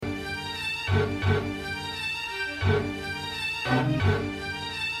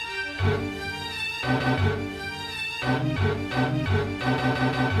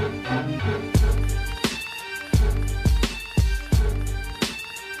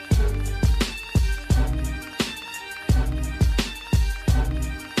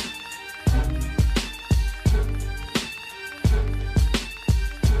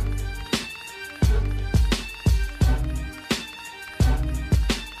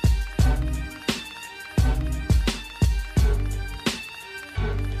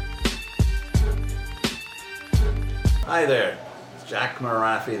Hi there, it's Jack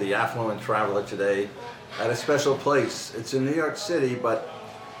Marafi, the Affluent Traveler today at a special place. It's in New York City, but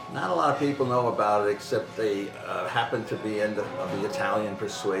not a lot of people know about it except they happen to be of the Italian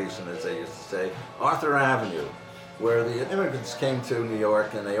persuasion, as they used to say, Arthur Avenue, where the immigrants came to New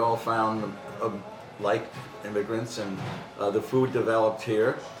York and they all found like immigrants, and the food developed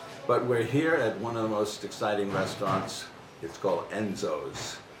here. But we're here at one of the most exciting restaurants. It's called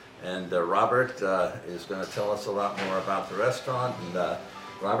Enzo's. And Robert is going to tell us a lot more about the restaurant. And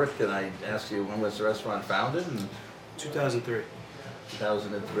Robert, can I ask you, when was the restaurant founded? In 2003.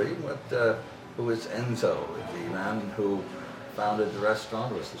 2003. Who is Enzo? The man who founded the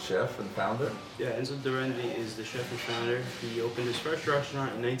restaurant, was the chef and founder? Yeah, Enzo Dorendi is the chef and founder. He opened his first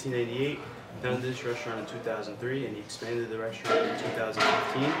restaurant in 1988, founded this restaurant in 2003, and he expanded the restaurant in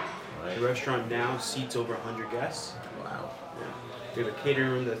 2015. Right. The restaurant now seats over 100 guests. Wow. Yeah. We have a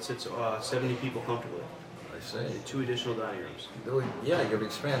catering room that sits 70 people comfortably. I see. And 2 additional dining rooms. Yeah, you've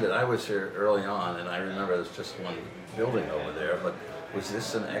expanded. I was here early on, and I remember there was just one building over there, but was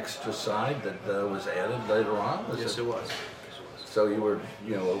this an extra side that was added later on? Yes, it was. So you were,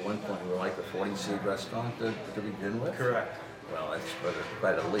 at one point, you were like a 40-seat restaurant to begin with? Correct. Well, that's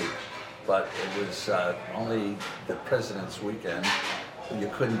quite a leap. But it was only the President's Weekend. You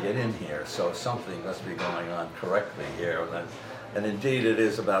couldn't get in here, so something must be going on correctly here. And indeed, it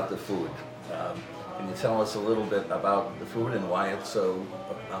is about the food. Can you tell us a little bit about the food and why it's so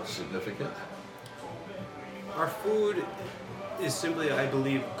significant? Our food is simply, I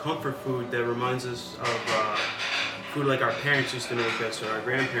believe, comfort food that reminds us of food like our parents used to make us or our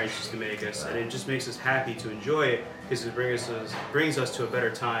grandparents used to make us, and it just makes us happy to enjoy it because it brings us to a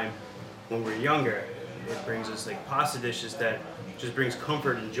better time when we're younger. It brings us like pasta dishes that just brings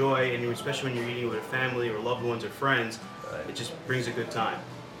comfort and joy, and especially when you're eating with a family or loved ones or friends, it just brings a good time.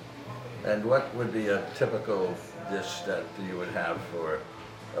 And what would be a typical dish that you would have for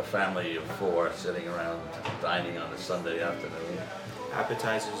a family of 4 sitting around dining on a Sunday afternoon?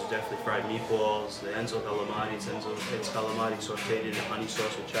 Appetizers are definitely fried meatballs, the Enzo calamari, it's calamari sauteed in a honey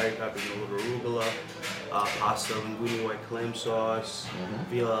sauce with cherry peppers and a little arugula, pasta, linguine white clam sauce,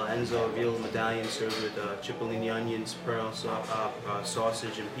 Villa Enzo, veal medallion served with cipollini onions, pearl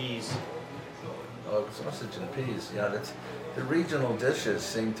sausage and peas. Oh, sausage and peas, yeah. The regional dishes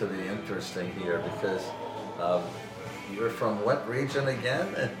seem to be interesting here because you're from what region again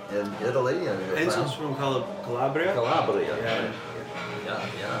in Italy? Enzo's from Calabria. Calabria.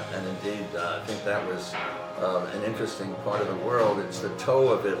 Yeah, and indeed, I think that was an interesting part of the world. It's the toe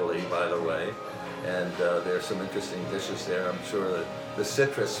of Italy, by the way, and there's some interesting dishes there. I'm sure that the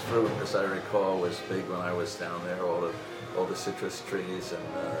citrus fruit, as I recall, was big when I was down there. All the citrus trees and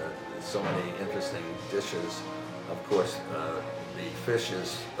so many interesting dishes. Of course, the fish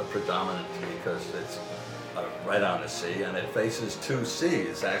is predominant because it's right on the sea, and it faces 2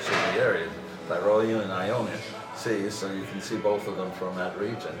 seas, actually, the area, Tyrolean and Ionian seas, so you can see both of them from that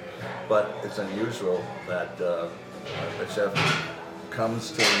region. But it's unusual that a chef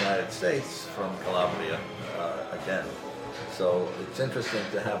comes to the United States from Calabria again. So it's interesting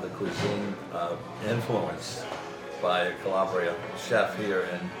to have the cuisine influenced by a Calabria chef here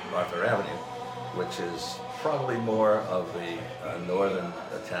in Arthur Avenue, which is probably more of the northern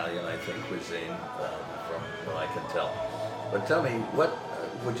Italian, I think, cuisine from what I can tell. But tell me, what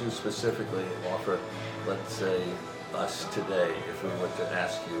would you specifically offer, let's say, us today, if we were to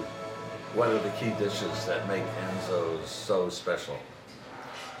ask you, what are the key dishes that make Enzo's so special?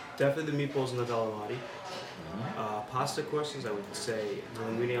 Definitely the meatballs and the calamari. Pasta courses, I would say the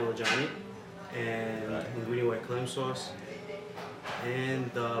linguine alla Gianni and linguine white clam sauce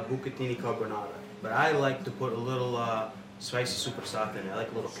and the bucatini carbonara. But I like to put a little spicy supersata in it. I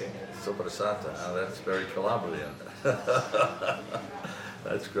like a little kick. Supersata, that's very Calabrian.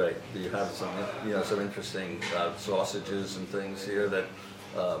 That's great. Do you have some interesting sausages and things here that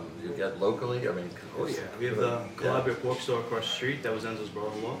you get locally? I mean, oh yeah, we have the Calabria pork store across the street. That was Enzo's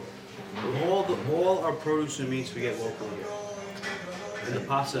brother-in-law. All our produce and meats we get locally here, and the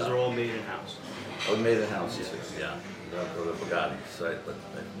pastas are all made in house. Oh, made in house, yeah. You don't go to Bugatti's, right? But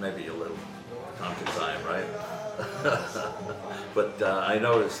maybe a little time to time, right? But I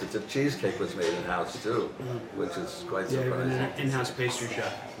noticed that the cheesecake was made in-house too, which is quite Yeah, surprising. an in-house pastry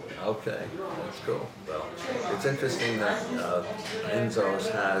chef. Okay, that's cool. Well, it's interesting that Enzo's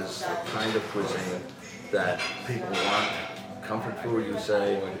has the kind of cuisine that people want. Comfort food, you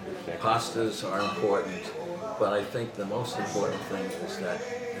say, pastas are important, but I think the most important thing is that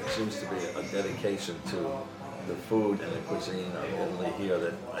it seems to be a dedication to the food and the cuisine of Italy here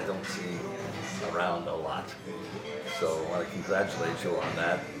that I don't see around a lot. So I want to congratulate you on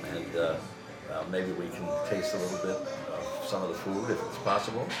that, and maybe we can taste a little bit of some of the food if it's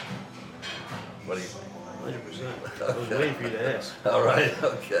possible. What do you? 100%. I was waiting for you to ask. All right,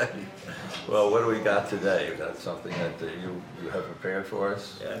 okay. Well, what do we got today? Is that something that you have prepared for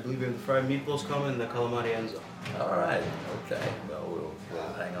us? Yeah, I believe we have the fried meatballs coming and the calamari Enzo. All right, okay. Well,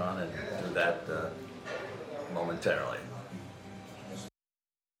 we'll hang on and do that momentarily.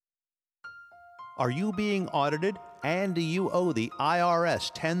 Are you being audited and do you owe the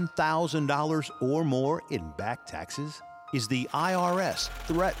IRS $10,000 or more in back taxes? Is the IRS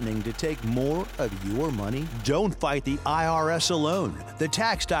threatening to take more of your money? Don't fight the IRS alone. The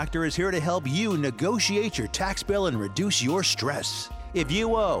Tax Doctor is here to help you negotiate your tax bill and reduce your stress. If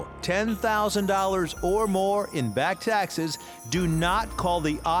you owe $10,000 or more in back taxes, do not call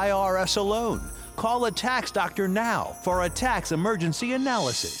the IRS alone. Call a Tax Doctor now for a tax emergency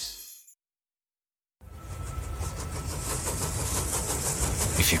analysis.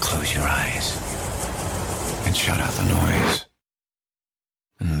 If you close your eyes and shut out the noise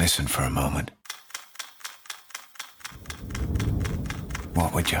and listen for a moment,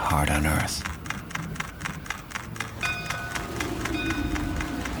 what would your heart unearth?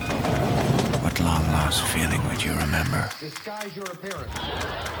 What long-lost feeling would you remember? Disguise your appearance.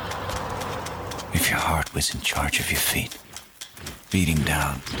 If your heart was in charge of your feet, beating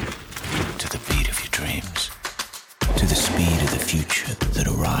down to the beat of your dreams, to the speed of the future that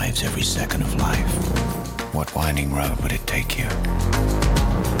arrives every second of life, what winding road would it take you?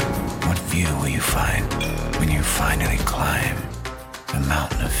 What view will you find when you finally climb the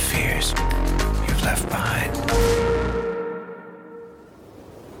mountain of fears you've left behind?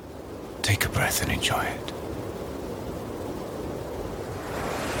 Take a breath and enjoy it.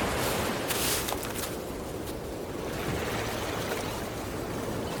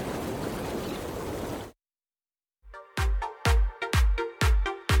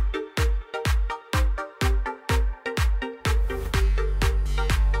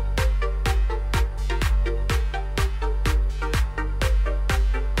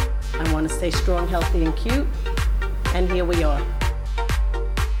 I want to stay strong, healthy, and cute, and here we are.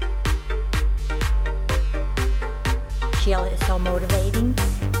 Sheila is so motivating,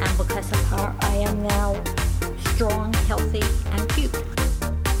 and because of her, I am now strong, healthy, and cute.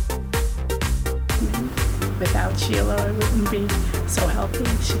 Without Sheila, I wouldn't be so healthy.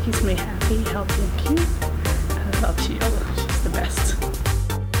 She keeps me happy, healthy, and cute. I love Sheila. She's the best.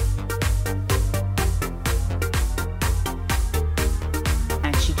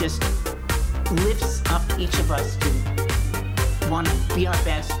 And she just lifts up each of us to want to be our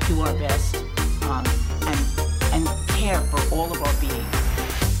best, do our best, and care for all of our being.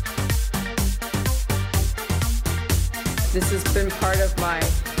 This has been part of my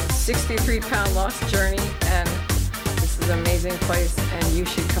 63-pound loss journey, and this is an amazing place, and you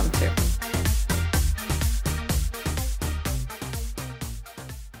should come too.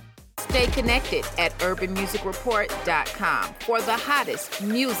 Stay connected at urbanmusicreport.com for the hottest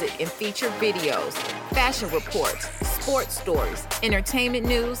music and featured videos, fashion reports, sports stories, entertainment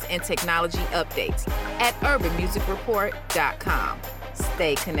news, and technology updates at urbanmusicreport.com.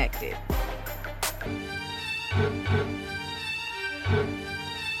 Stay connected.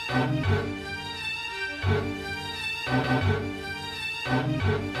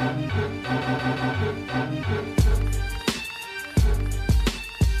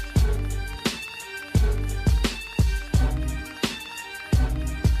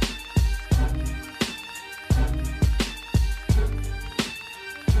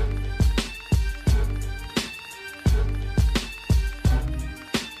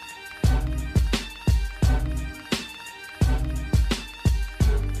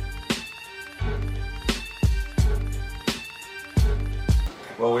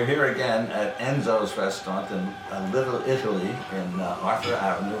 Well, we're here again at Enzo's restaurant in Little Italy in Arthur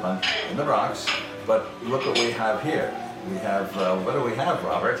Avenue in the Bronx. But look what we have here. We have, what do we have,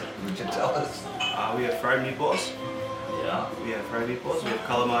 Robert? Would you tell us? We have fried meatballs. Yeah. We have fried meatballs. We have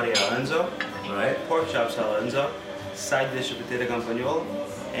calamari al Enzo. Right. Pork chops al Enzo. Side dish of potato campagnolo.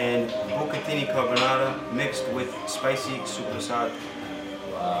 and bucatini carbonara mixed with spicy supersado.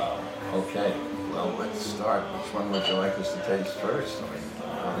 Wow. Okay. Well, let's start. Which one would you like us to taste first? I mean,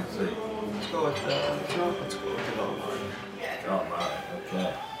 let's see. Let's go with the calamari. Calamari.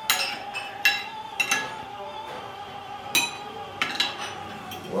 Okay.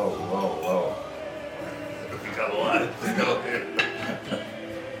 Whoa, whoa, whoa. We got a lot to go here.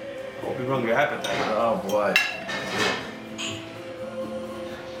 Hope you run your appetite. Oh boy.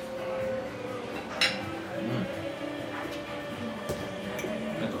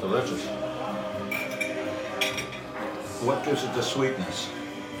 It's delicious. What gives it the sweetness?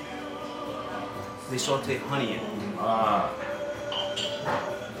 They saute honey in it. Ah.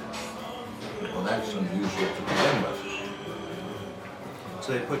 Well, that's unusual to begin with. So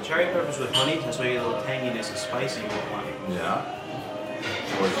they put cherry peppers with honey, that's why you get a little tanginess and spicy with honey. Yeah.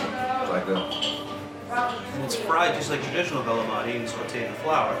 Poison. Like a... And it's fried just like traditional calamari and sauteed in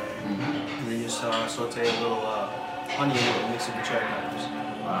flour. And then just saute a little honey in it and mix it with cherry peppers.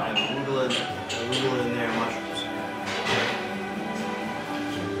 And arugula in there and mushrooms.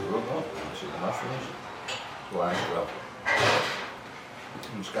 See the mushrooms? Black well.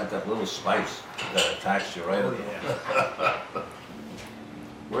 It's got that little spice that attacks you right. Oh, yeah.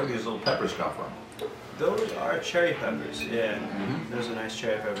 Where do these little peppers come from? Those are cherry peppers, yeah. Those are nice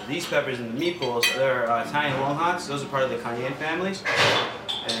cherry peppers. These peppers in the meatballs, they're Italian long hots. Those are part of the cayenne families.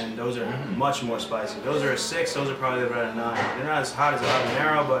 And those are much more spicy. Those are a 6, those are probably about a 9. They're not as hot as a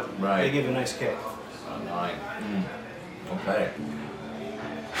habanero, but they give a nice kick. A 9. Okay.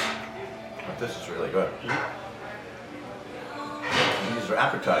 But this is really good. And these are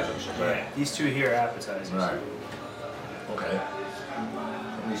appetizers, right? Yeah, these two here are appetizers. Right. Okay.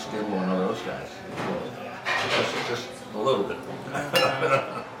 Let me steal one of those guys. Just a little bit.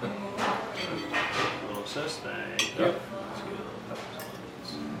 Little sis, thank you. Yep.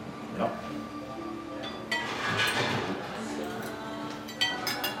 Yep.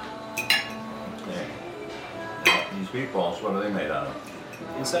 Okay. Now, these meatballs, what are they made out of?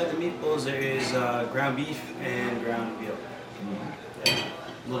 Inside the meatballs there is ground beef and ground veal. Yeah.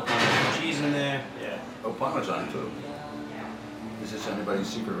 A little Parmesan cheese in there. Yeah. Oh, Parmesan too. Is this anybody's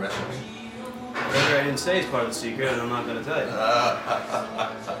secret recipe? Whatever I didn't say is part of the secret, and I'm not going to tell you.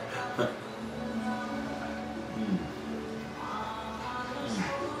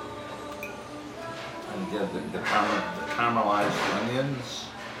 And get the caramelized onions.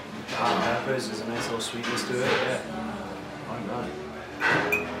 Peppers, there's a nice little sweetness to it. Yeah. My God.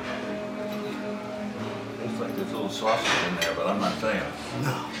 Looks like there's a little sausage in there, but I'm not saying it.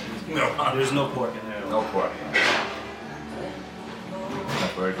 No. There's no pork in there. No pork.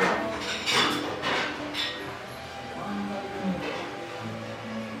 That's very good.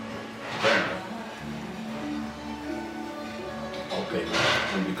 Okay,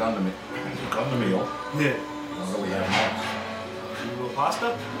 we've begun the meal. Yeah. What do we have next? You go pasta?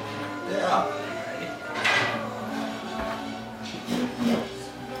 Yeah.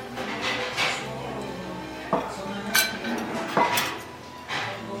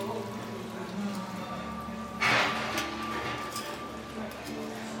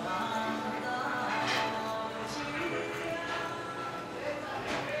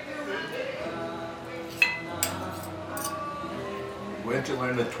 Where'd you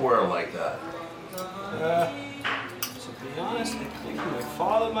learn to twirl like that? To be honest, I think my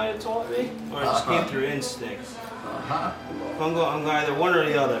father might have taught me, or it just came through instinct. I'm going either one or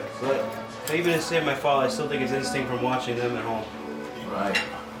the other. But even to say my father, I still think it's instinct from watching them at home. Right.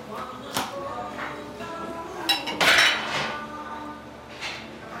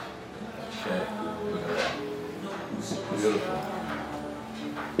 Okay, look at that. Beautiful.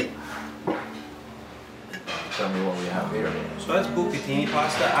 Tell me what we have here. So that's bucatini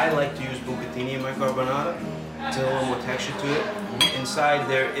pasta. I like to use bucatini in my carbonara. It's a little more texture to it. Inside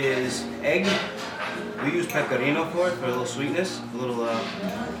there is egg. We use pecorino for it, for a little sweetness. A little,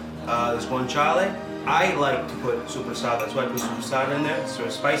 there's guanciale. I like to put supersado, that's why I put supersado in there. It's sort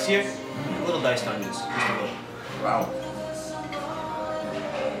of spicier. A little diced onions, just a little. Wow.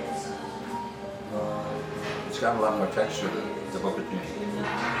 It's got a lot more texture than the bucatini.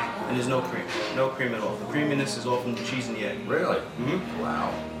 And there's no cream. No cream at all. The creaminess is all from the cheese and the egg. Really?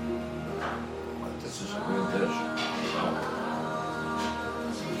 Wow. This is a real dish. Wow.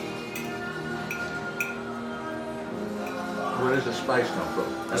 Where does the spice come from?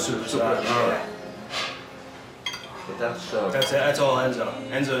 That's supersado. All right. But that's all Enzo.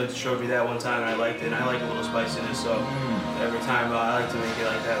 Enzo showed me that one time and I liked it. And I like a little spiciness, so every time I like to make it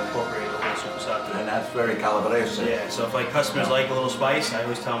like that, incorporate a little supersado. And that's very calabrese. Yeah, so if like customers like a little spice, I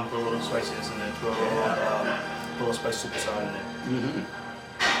always tell them put a little spiciness in there, throw a little spice supersado in there.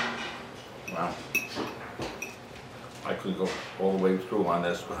 Wow. I could go all the way through on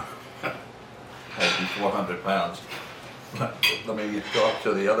this, but I'd be 400 pounds. Let me go up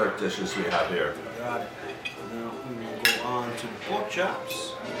to the other dishes we have here. Got it. Now we will go on to the pork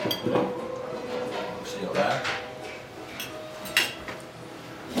chops. See all that?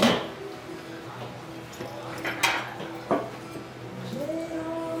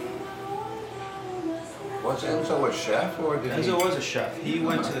 Was Enzo a chef or did he? Enzo was a chef. He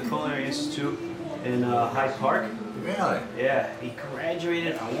went to the Culinary Institute in Hyde Park. Really? Yeah, he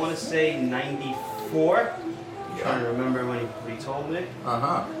graduated, I want to say, 94. I'm trying to remember when he told me.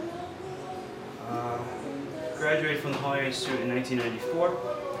 Uh-huh. Graduated from the Culinary Institute in 1994.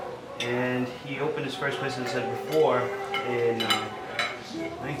 And he opened his first place, as I said before, in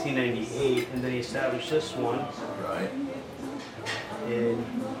 1998. And then he established this one. Right.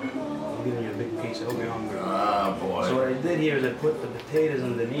 I'm giving you a big piece. I hope you're hungry. Ah, boy. So what I did here is I put the potatoes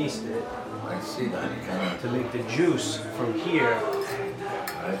underneath it. I see that. You kind of... To make the juice from here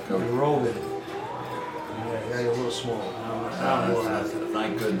and roll it. Yeah, got a little small. Now we'll have it.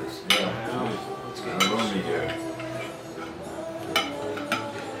 Thank goodness. Yeah. Let's Kind get of roomy here.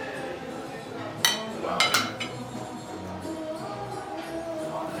 Wow.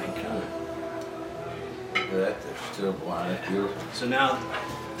 Thank you. Look at that. They're still blind. That's beautiful. So now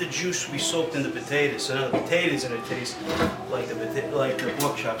the juice we soaked in the potatoes. So now the potatoes are gonna taste like the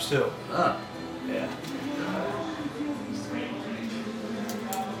pork chops too. Ah. Yeah.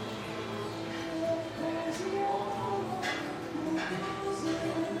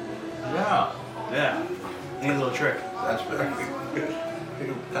 Yeah. Yeah. Neat little trick. That's very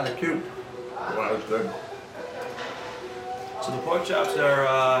kind of cute. Well, that was good. So the pork chops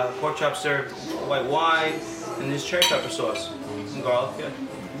are pork chops served with white wine and this cherry pepper sauce. Some garlic, yeah.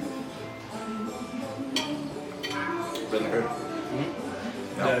 Vinegar.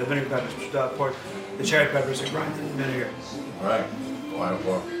 Yeah, the vinegar peppers, pork. The cherry peppers are grinded in vinegar. All right.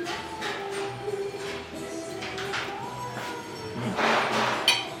 Wonderful.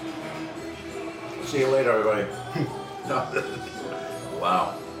 See you later, everybody.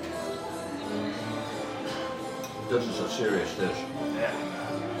 Wow. This is a serious dish. Yeah.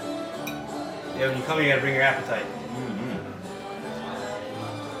 Yeah, when you come here, you gotta bring your appetite.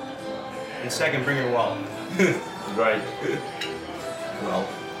 And second, bring your wallet. Right. Well,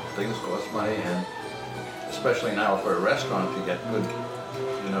 things cost money, and especially now for a restaurant to get good,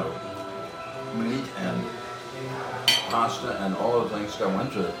 meat and pasta and all the things go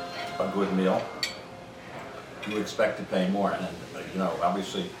into a good meal. You expect to pay more, and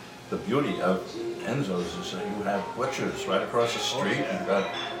obviously the beauty of Enzo's is that you have butchers right across the street. You've got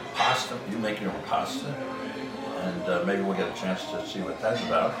pasta. You make your own pasta, and maybe we'll get a chance to see what that's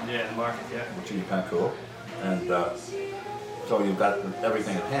about. Yeah, the market, yeah. Which would be kind of cool. And so you've got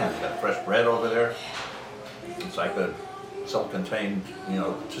everything at hand. You've got fresh bread over there. It's like a self-contained,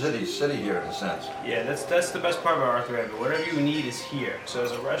 city here in a sense. Yeah, that's the best part about Arthur Abbott. Whatever you need is here. So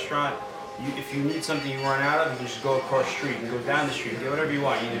as a restaurant, if you need something you run out of, you can just go across the street. You can go down the street, get whatever you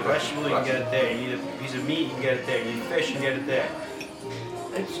want. You need a vegetable, you can get it there. You need a piece of meat, you can get it there. You need fish, you can get it there.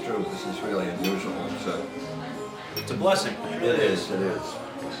 It's true. This is really unusual. It's a blessing. It really is. It is.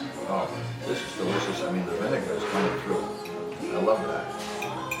 Oh, this is delicious. I mean, the vinegar is coming through. I love that.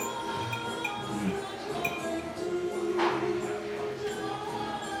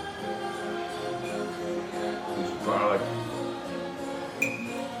 This garlic.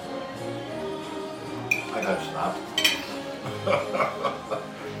 I gotta stop.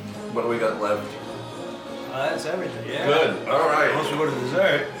 What do we got left? That's everything, yeah. Good, all right. Unless we go to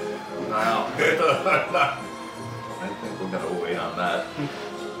dessert. Wow. I think we're gonna wait on that.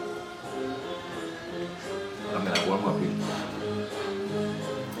 I'm gonna have one more piece.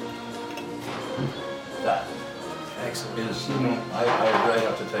 That excellent. Is, I really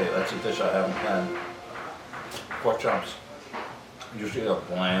have to tell you, that's a dish I haven't had. Pork chops usually are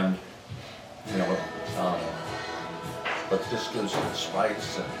bland, but this gives it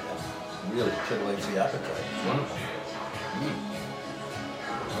spice and really titillates the appetite. It's wonderful.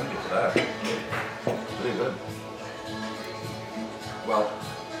 Look at that. Pretty good. Well,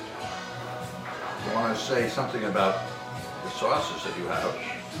 I want to say something about the sauces that you have,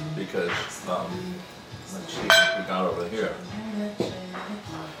 because let's see what we got over here.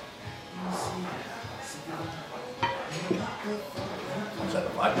 Is that a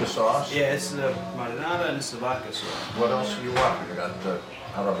vodka sauce? Yeah, it's the marinara and it's the vodka sauce. What else do you want? You got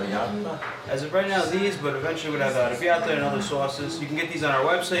arrabbiata? As of right now, these, but eventually we'll have arrabbiata and other sauces. You can get these on our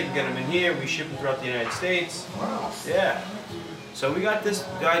website, you can get them in here. We ship them throughout the United States. Wow. Yeah. So we got this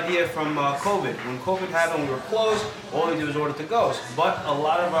idea from COVID. When COVID happened, we were closed. All we did was order to-goes. But a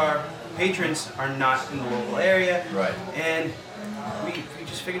lot of our patrons are not in the local area. Right. And we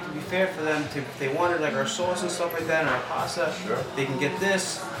just figured to be fair for them to, if they wanted like our sauce and stuff like that and our pasta, Sure. they can get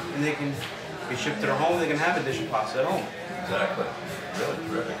this and they can be shipped to their home. They can have a dish of pasta at home. Exactly. Really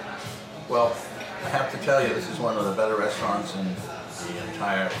terrific. Well, I have to tell you, this is one of the better restaurants in the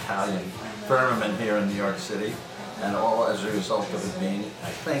entire Italian firmament here in New York City, and all as a result of it being, I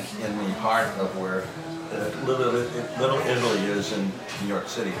think, in the heart of where Little Italy is in New York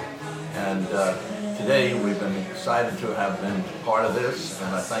City. And today we've been excited to have been part of this,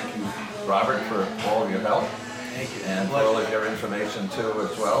 and I thank you, Robert, for all of your help. Thank you. And for all of your information too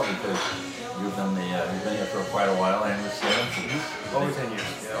as well, because you've been here for quite a while, I understand. Over 10 years.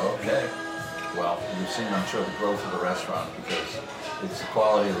 Yeah. Okay. Well, you've seen, I'm sure, the growth of the restaurant because it's the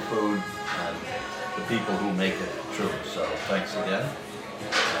quality of the food and the people who make it true. So thanks again.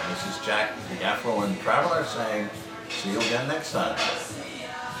 And this is Jack, the Affluent Traveler, saying, see you again next time.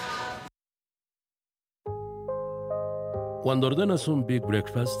 Cuando ordenas un Big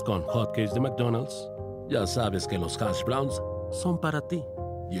Breakfast con hotcakes de McDonald's, ya sabes que los hash browns son para ti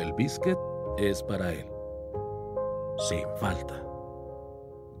y el biscuit es para él. Sin falta.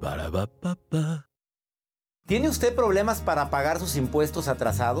 Ba-da-ba-ba-ba. ¿Tiene usted problemas para pagar sus impuestos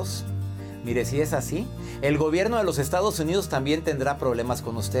atrasados? Mire, si es así, el gobierno de los Estados Unidos también tendrá problemas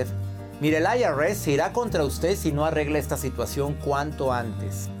con usted. Mire, el IRS se irá contra usted si no arregla esta situación cuanto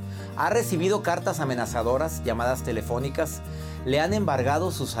antes. ¿Ha recibido cartas amenazadoras, llamadas telefónicas? ¿Le han embargado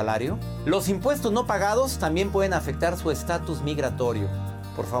su salario? Los impuestos no pagados también pueden afectar su estatus migratorio.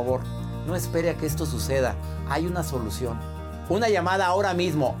 Por favor, no espere a que esto suceda. Hay una solución. Una llamada ahora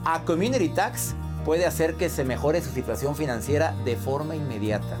mismo a Community Tax puede hacer que se mejore su situación financiera de forma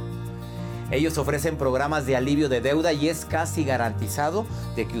inmediata. Ellos ofrecen programas de alivio de deuda y es casi garantizado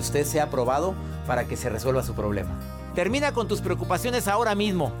de que usted sea aprobado para que se resuelva su problema. Termina con tus preocupaciones ahora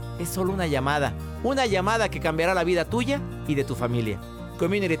mismo. Es solo una llamada que cambiará la vida tuya y de tu familia.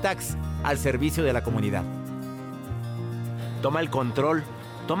 Community Tax, al servicio de la comunidad. Toma el control,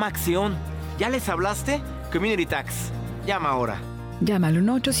 toma acción. ¿Ya les hablaste? Community Tax. Llama ahora. Llama al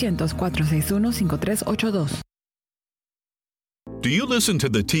 1-800-461-5382. Do you listen to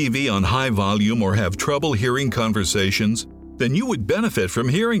the TV on high volume or have trouble hearing conversations? Then you would benefit from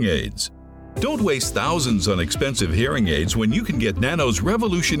hearing aids. Don't waste thousands on expensive hearing aids when you can get Nano's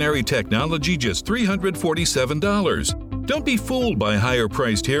revolutionary technology just $347. Don't be fooled by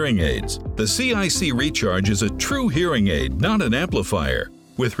higher-priced hearing aids. The CIC Recharge is a true hearing aid, not an amplifier.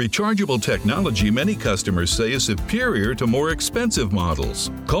 With rechargeable technology, many customers say is superior to more expensive models.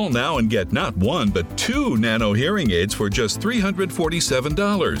 Call now and get not one, but 2 Nano hearing aids for just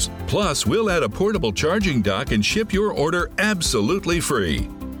 $347. Plus, we'll add a portable charging dock and ship your order absolutely free.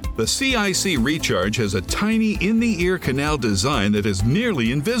 The CIC Recharge has a tiny in-the-ear canal design that is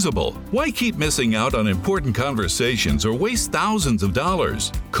nearly invisible. Why keep missing out on important conversations or waste thousands of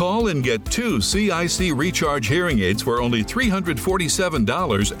dollars? Call and get 2 CIC Recharge hearing aids for only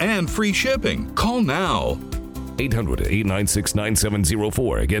 $347 and free shipping. Call now.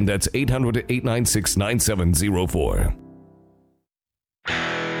 800-896-9704. Again, that's 800-896-9704.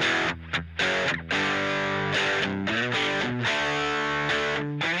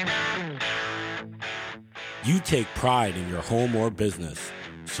 You take pride in your home or business,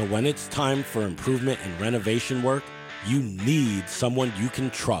 so when it's time for improvement and renovation work, you need someone you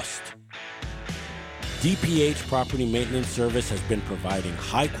can trust. DPH Property Maintenance Service has been providing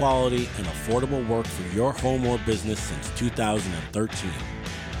high quality and affordable work for your home or business since 2013.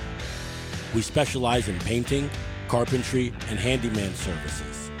 We specialize in painting, carpentry, and handyman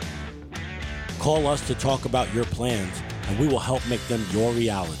services. Call us to talk about your plans, and we will help make them your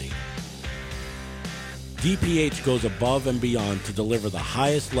reality. DPH goes above and beyond to deliver the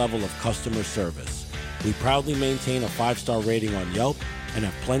highest level of customer service. We proudly maintain a 5-star rating on Yelp and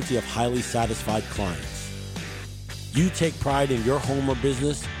have plenty of highly satisfied clients. You take pride in your home or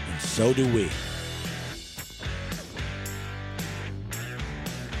business, and so do we.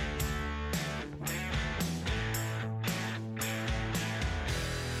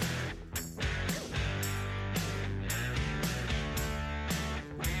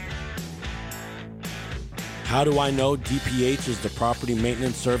 How do I know DPH is the property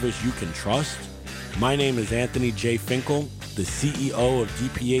maintenance service you can trust? My name is Anthony J. Finkel, the CEO of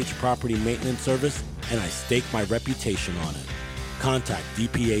DPH Property Maintenance Service, and I stake my reputation on it. Contact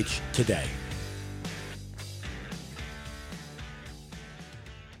DPH today.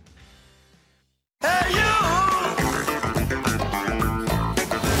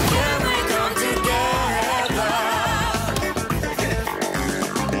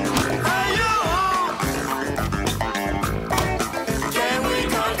 Can we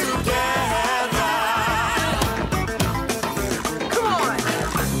come together?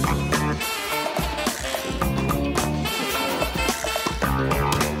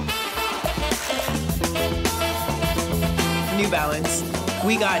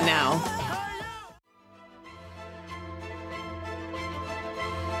 we got now.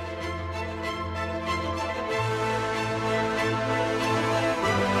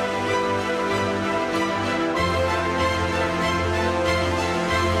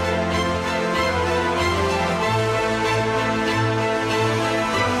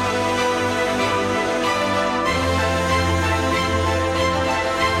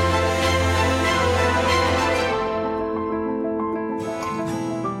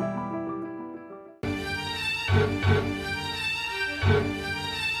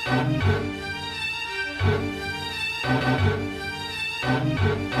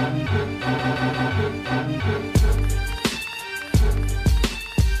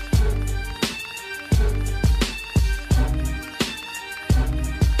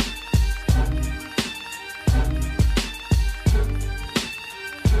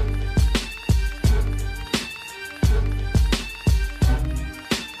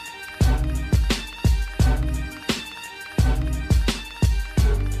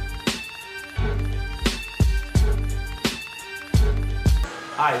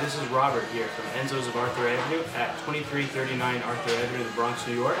 Hi, this is Robert here from Enzo's of Arthur Avenue at 2339 Arthur Avenue in the Bronx,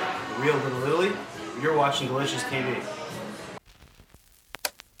 New York. Real Little Italy. You're watching Delicious TV.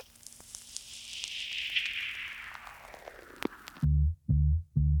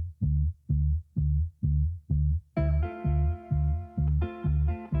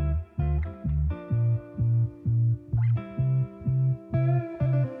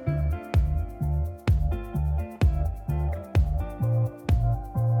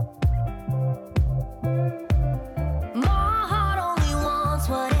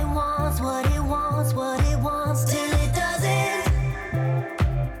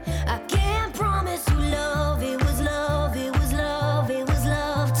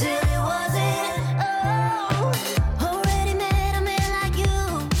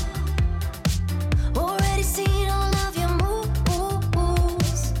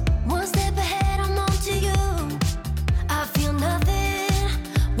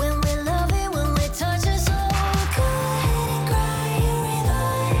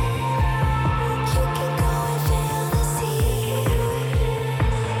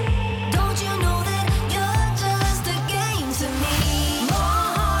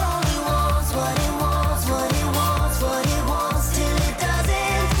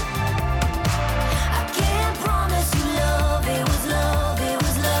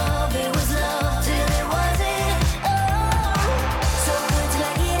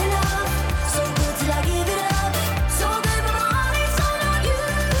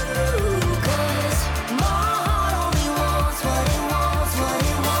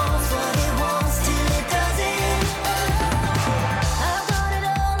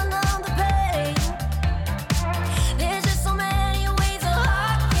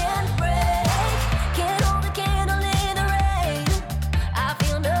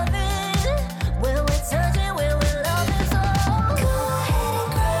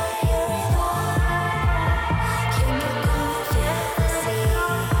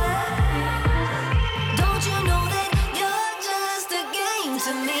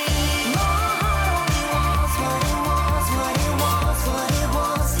 To me.